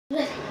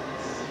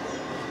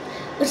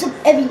What's up,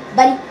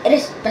 everybody? It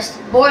is Best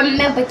Boy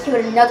Man back here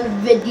with another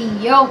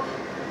video.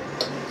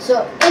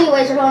 So,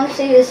 anyways, what I want to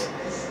say is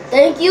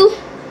thank you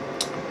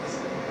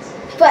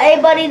for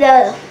everybody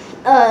that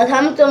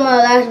commented on my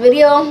last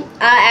video.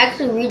 I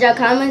actually read your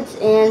comments,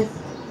 and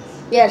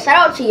yeah,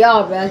 shout out to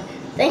y'all, bro.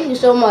 Thank you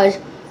so much.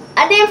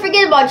 I didn't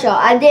forget about y'all.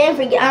 I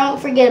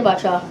don't forget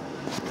about y'all.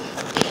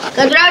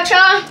 Cause without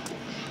y'all,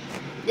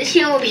 this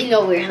channel would be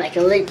nowhere. Like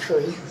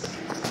literally.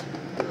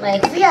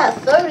 Like we have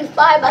 35,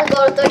 I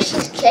go to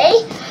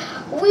 36K.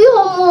 We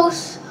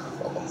almost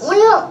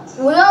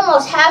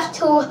have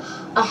to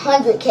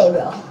 100K,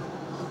 bro.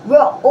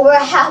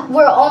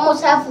 We're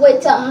almost halfway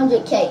to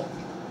 100K.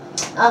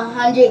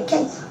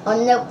 100K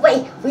on the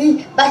way.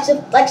 We about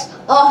to flex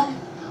all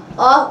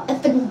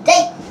effing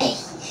day.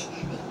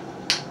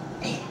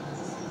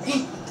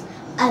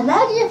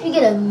 Imagine if you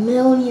get 1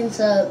 million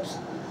subs.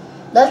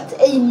 That's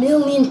 1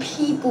 million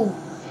people.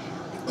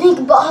 Think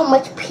about how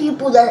much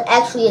people that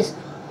actually is.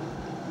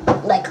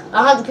 Like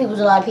 100 people is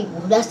a lot of people.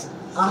 That's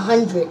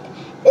 100.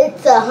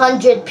 It's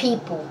 100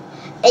 people.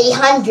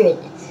 800.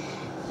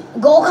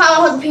 Go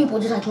count 100 people.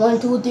 Just like 1,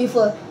 2, 3,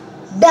 4.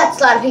 That's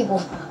a lot of people.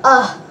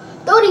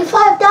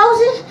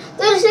 35,000,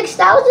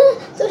 36,000,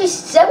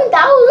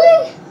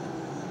 37,000.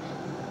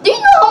 Do you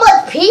know how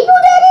much people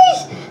that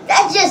is?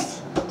 That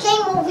just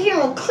came over here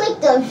and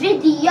clicked the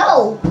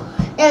video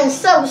and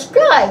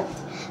subscribed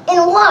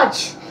and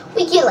watch.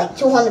 We get like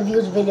 200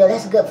 views a video.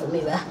 That's good for me,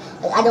 bro.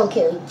 Like, I don't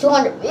care.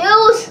 200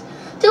 views?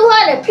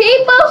 200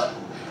 people?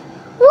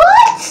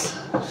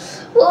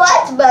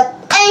 What? But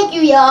thank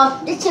you, y'all.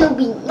 This channel would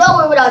be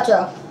nowhere without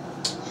y'all.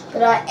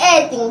 But on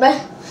everything, bro.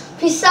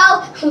 Peace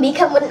out. I'll be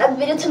coming with another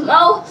video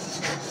tomorrow.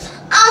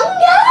 I'm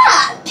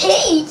not.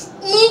 Peace.